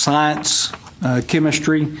science,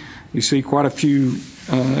 chemistry, you see quite a few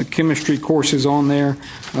chemistry courses on there,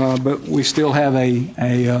 but we still have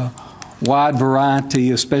a wide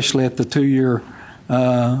variety, especially at the two-year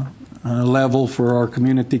level for our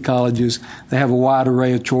community colleges. They have a wide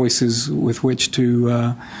array of choices with which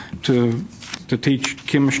to teach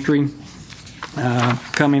chemistry.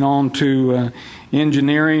 Coming on to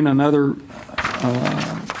engineering, another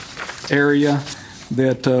area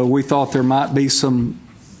that we thought there might be some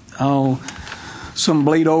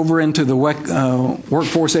bleed over into the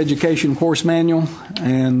workforce education course manual,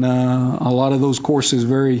 and a lot of those courses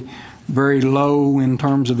very low in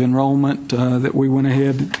terms of enrollment that we went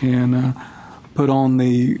ahead and put on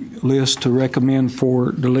the list to recommend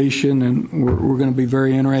for deletion, and we're going to be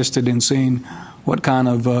very interested in seeing what kind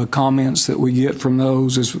of comments that we get from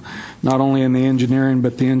those, is not only in the engineering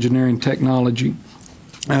but the engineering technology.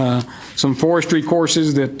 Some forestry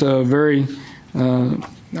courses that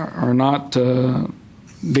are not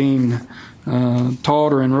being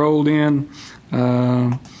taught or enrolled in.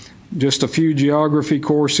 Just a few geography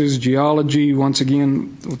courses. Geology, once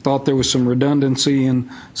again, we thought there was some redundancy in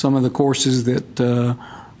some of the courses that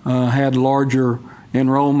had larger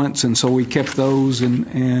enrollments, and so we kept those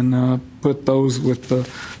and put those with the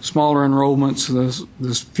smaller enrollments,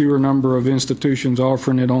 the fewer number of institutions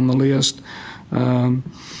offering it on the list.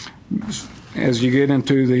 As you get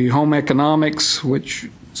into the home economics, which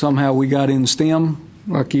somehow we got in STEM,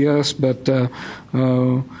 lucky us, but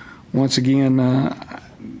once again,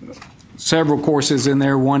 several courses in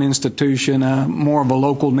there, one institution, more of a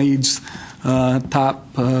local needs type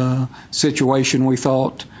situation, we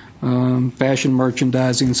thought. Fashion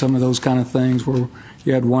merchandising, some of those kind of things where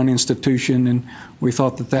you had one institution, and we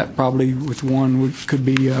thought that probably with one could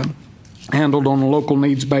be handled on a local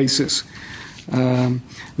needs basis.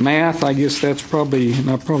 Math, I guess that's probably,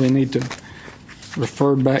 and I probably need to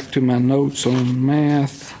refer back to my notes on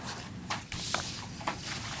math.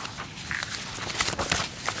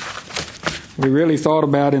 We really thought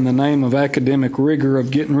about, in the name of academic rigor,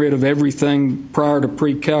 of getting rid of everything prior to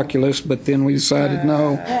pre-calculus, but then we decided,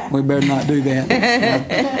 no, we better not do that.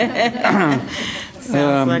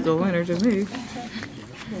 Sounds like a winner to me.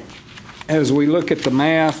 As we look at the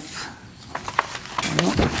math,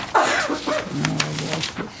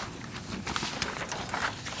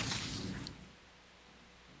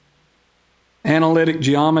 analytic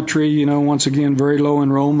geometry, once again, very low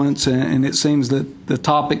enrollments, and it seems that the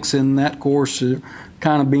topics in that course are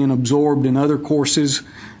kind of being absorbed in other courses.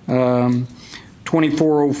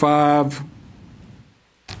 2405,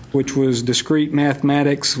 which was discrete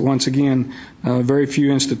mathematics, once again, very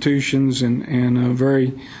few institutions and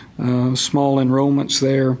very small enrollments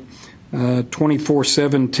there.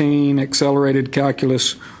 2417, accelerated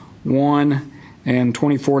calculus 1, and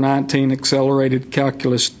 2419, accelerated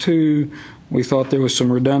calculus 2. We thought there was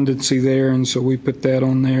some redundancy there, and so we put that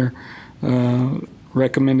on there,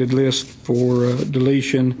 recommended list for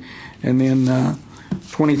deletion. And then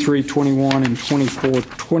 2321 and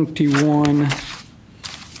 2421.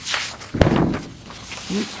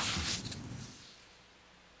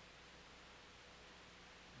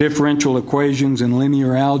 Differential equations and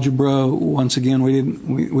linear algebra. Once again,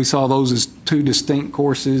 we saw those as two distinct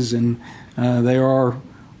courses, and there are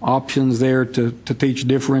options there to teach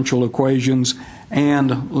differential equations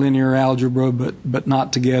and linear algebra, but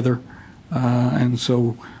not together. And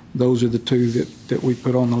so those are the two that we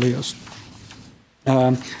put on the list.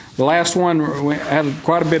 The last one, we had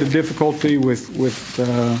quite a bit of difficulty with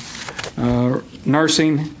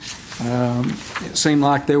nursing. It seemed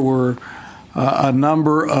like there were a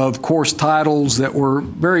number of course titles that were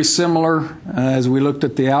very similar as we looked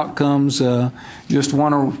at the outcomes, just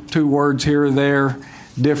one or two words here or there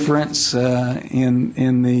difference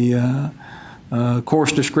in the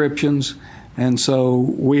course descriptions. And so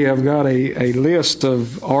we have got a list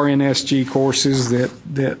of RNSG courses that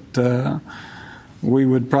we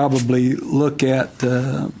would probably look at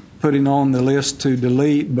putting on the list to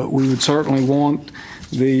delete, but we would certainly want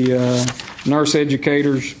the nurse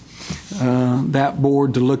educators, that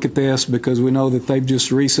board, to look at this, because we know that they've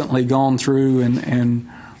just recently gone through and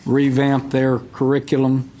revamped their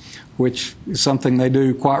curriculum, which is something they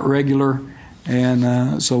do quite regular.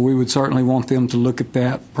 And so we would certainly want them to look at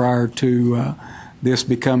that prior to this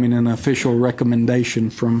becoming an official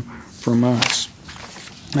recommendation from us.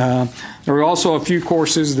 There are also a few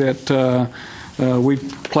courses that we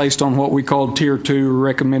placed on what we called Tier 2,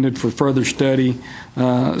 recommended for further study.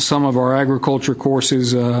 Some of our agriculture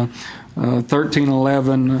courses,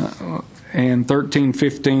 1311 and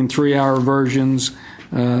 1315, 3-hour versions.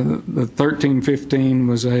 The 1315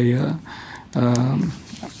 was a,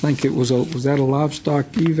 I think it was that a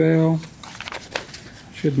livestock eval?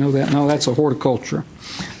 Should know that. No, that's a horticulture.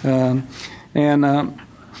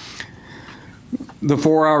 The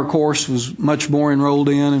 4-hour course was much more enrolled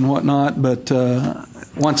in and whatnot, but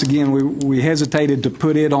once again, we hesitated to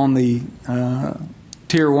put it on the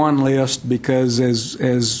Tier 1 list, because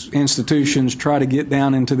as institutions try to get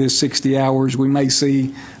down into this 60 hours, we may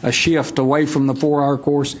see a shift away from the 4-hour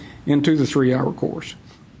course into the 3-hour course.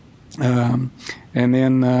 And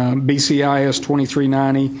then BCIS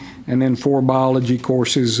 2390, and then 4 biology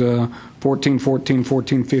courses, 1414,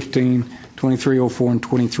 1415, 2304, and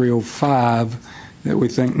 2305, that we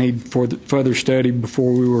think need further study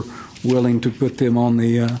before we were willing to put them on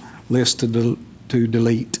the list to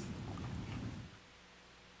delete.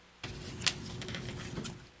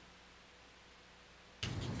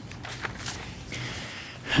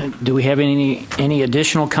 Do we have any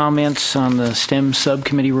additional comments on the STEM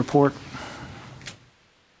subcommittee report?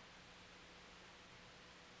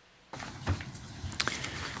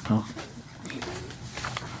 Well,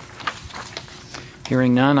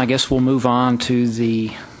 hearing none, I guess we'll move on to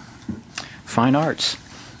the fine arts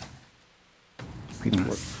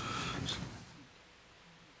report.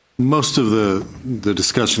 Most of the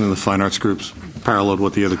discussion in the fine arts groups paralleled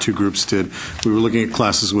what the other two groups did. We were looking at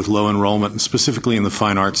classes with low enrollment, and specifically in the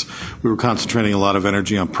fine arts, we were concentrating a lot of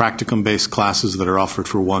energy on practicum-based classes that are offered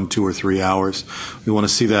for 1, 2, or 3 hours. We want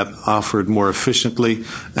to see that offered more efficiently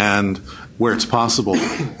and where it's possible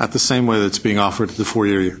at the same way that it's being offered to the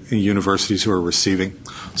four-year universities who are receiving.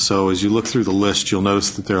 So as you look through the list, you'll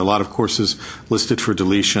notice that there are a lot of courses listed for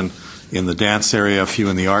deletion in the dance area, a few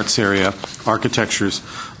in the arts area, architectures,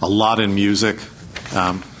 a lot in music,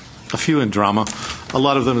 a few in drama. A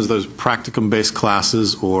lot of them is those practicum-based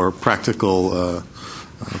classes or practical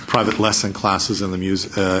private lesson classes in the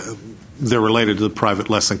music. They're related to the private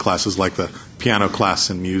lesson classes like the piano class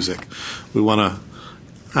in music. We want to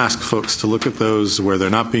ask folks to look at those where they're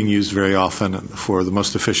not being used very often for the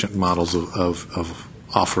most efficient models of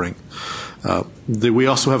offering. We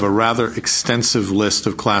also have a rather extensive list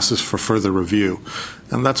of classes for further review,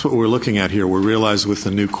 and that's what we're looking at here. We realize with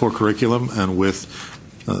the new core curriculum and with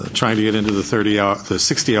trying to get into the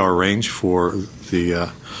 60-hour range for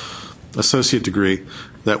the associate degree,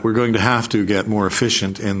 that we're going to have to get more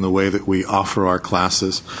efficient in the way that we offer our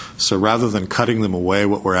classes. So rather than cutting them away,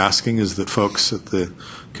 what we're asking is that folks at the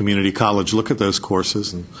community college look at those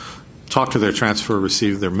courses and talk to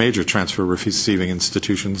their major transfer receiving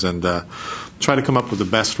institutions, and try to come up with the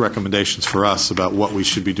best recommendations for us about what we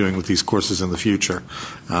should be doing with these courses in the future.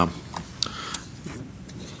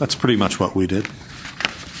 That's pretty much what we did.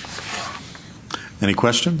 Any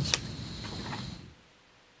questions?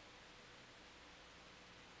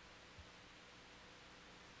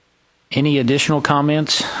 Any additional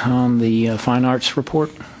comments on the fine arts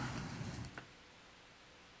report?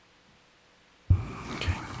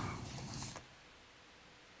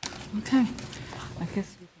 Okay. I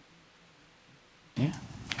guess. Yeah.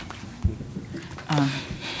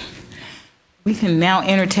 We can now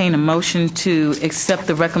entertain a motion to accept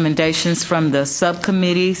the recommendations from the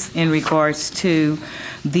subcommittees in regards to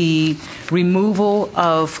the removal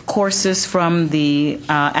of courses from the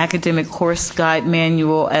academic course guide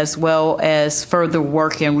manual, as well as further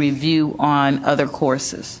work and review on other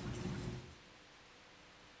courses.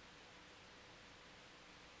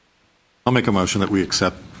 I'll make a motion that we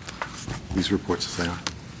accept these reports as they are.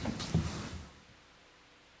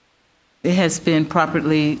 It has been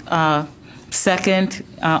properly second.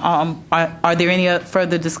 Are there any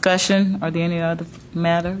further discussion? Are there any other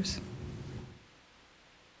matters?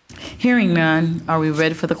 Hearing none, are we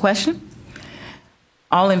ready for the question?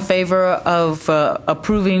 All in favor of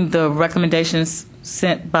approving the recommendations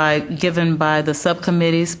given by the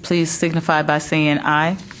subcommittees, please signify by saying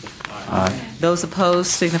aye. Aye. Those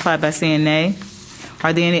opposed signify by saying nay.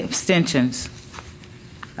 Are there any abstentions?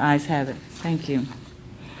 The ayes have it. Thank you.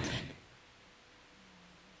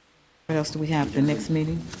 What else do we have? The next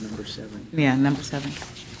meeting? Number 7. Yeah, number 7.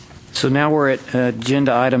 So now we're at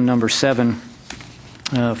agenda item number 7,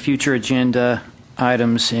 future agenda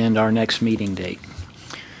items and our next meeting date.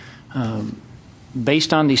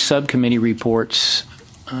 Based on these subcommittee reports,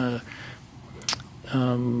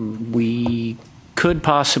 we could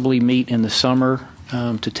possibly meet in the summer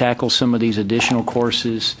to tackle some of these additional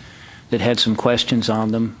courses that had some questions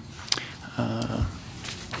on them,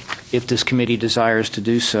 if this committee desires to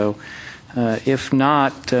do so. If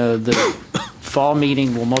not, the fall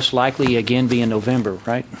meeting will most likely again be in November,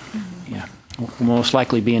 right? Mm-hmm. Yeah, will most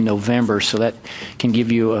likely be in November, so that can give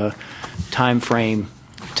you a time frame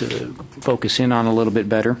to focus in on a little bit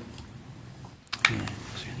better.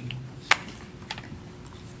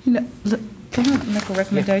 You know, can I make a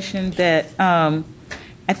recommendation that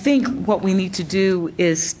I think what we need to do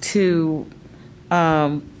is to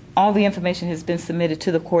all the information has been submitted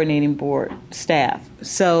to the coordinating board staff.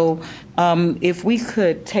 So if we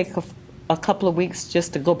could take a couple of weeks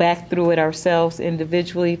just to go back through it ourselves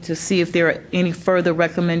individually to see if there are any further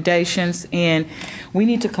recommendations, and we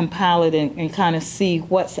need to compile it and kind of see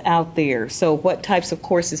what's out there. So what types of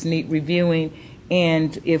courses need reviewing,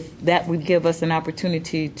 and if that would give us an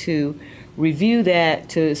opportunity to review that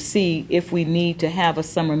to see if we need to have a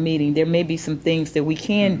summer meeting. There may be some things that we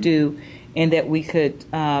can do and that we could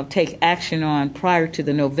take action on prior to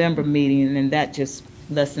the November meeting, and that just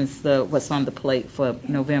lessens what's on the plate for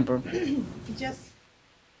November. Just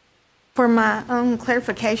for my own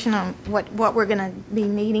clarification on what we're going to be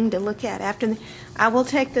needing to look at after, I will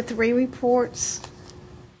take the 3 reports,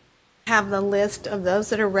 have the list of those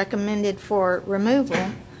that are recommended for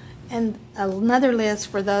removal, and another list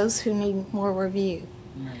for those who need more review.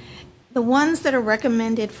 Right. The ones that are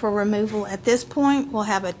recommended for removal at this point will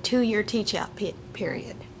have a 2-year teach-out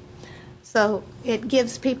period. So it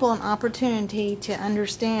gives people an opportunity to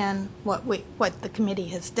understand what the committee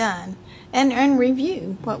has done and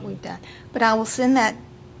review what we've done. But I will send that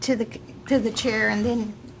to the chair and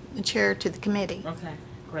then the chair to the committee. Okay,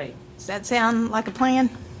 great. Does that sound like a plan?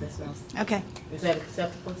 That sounds. Okay. Is that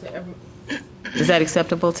acceptable to everyone? Is that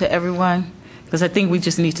acceptable to everyone? Because I think we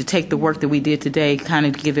just need to take the work that we did today, kind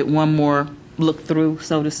of give it one more look through,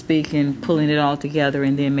 so to speak, and pulling it all together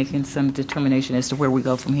and then making some determination as to where we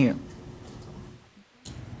go from here.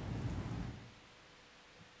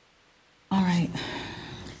 All right.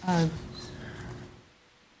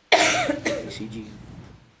 Acgm.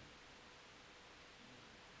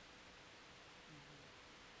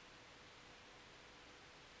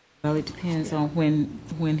 Well, it depends on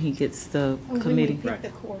when he gets the committee. When they pick the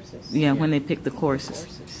courses. Yeah, when they pick the courses.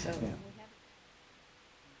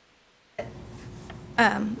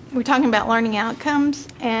 We're talking about learning outcomes,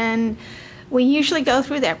 and we usually go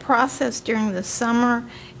through that process during the summer.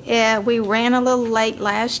 We ran a little late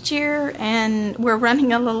last year, and we're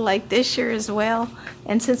running a little late this year as well.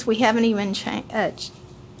 And since we haven't even chosen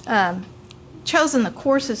the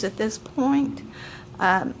courses at this point,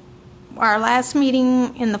 our last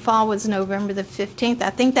meeting in the fall was November the 15th. I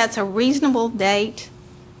think that's a reasonable date,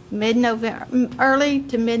 mid-November, early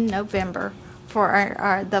to mid-November for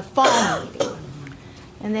the fall meeting.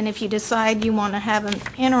 And then if you decide you want to have an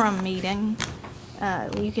interim meeting,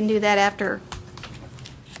 you can do that after,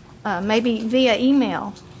 maybe via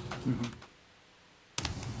email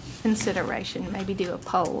consideration, maybe do a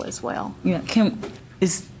poll as well. Yeah,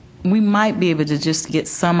 we might be able to just get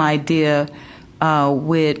some idea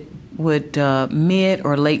would mid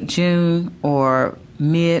or late June or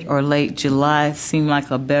mid or late July seem like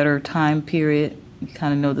a better time period? You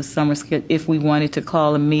kind of know the summer schedule, if we wanted to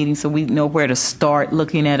call a meeting so we know where to start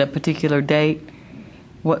looking at a particular date.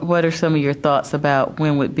 What are some of your thoughts about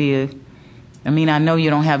when would be I mean, I know you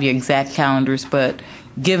don't have your exact calendars, but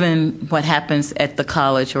given what happens at the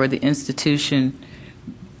college or the institution,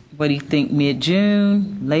 what do you think,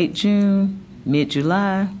 mid-June, late June,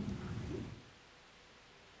 mid-July?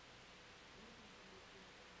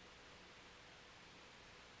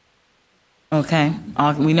 Okay,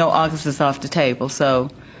 we know August is off the table, so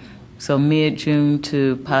mid-June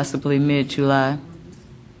to possibly mid-July.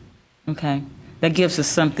 Okay, that gives us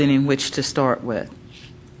something in which to start with.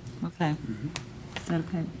 Okay, is that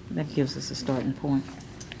okay? That gives us a starting point.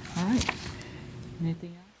 All right,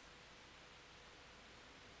 anything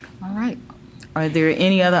else? All right, are there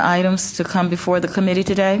any other items to come before the committee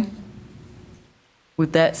today?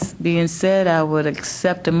 With that being said, I would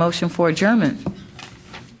accept a motion for adjournment.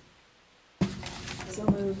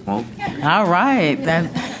 All right.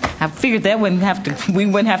 I figured that we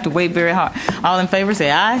wouldn't have to wait very hard. All in favor,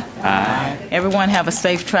 say aye. Aye. Everyone have a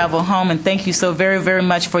safe travel home, and thank you so very, very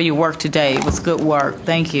much for your work today. It was good work.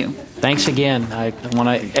 Thank you. Thanks again. I want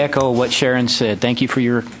to echo what Sharon said. Thank you for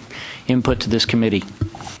your input to this committee.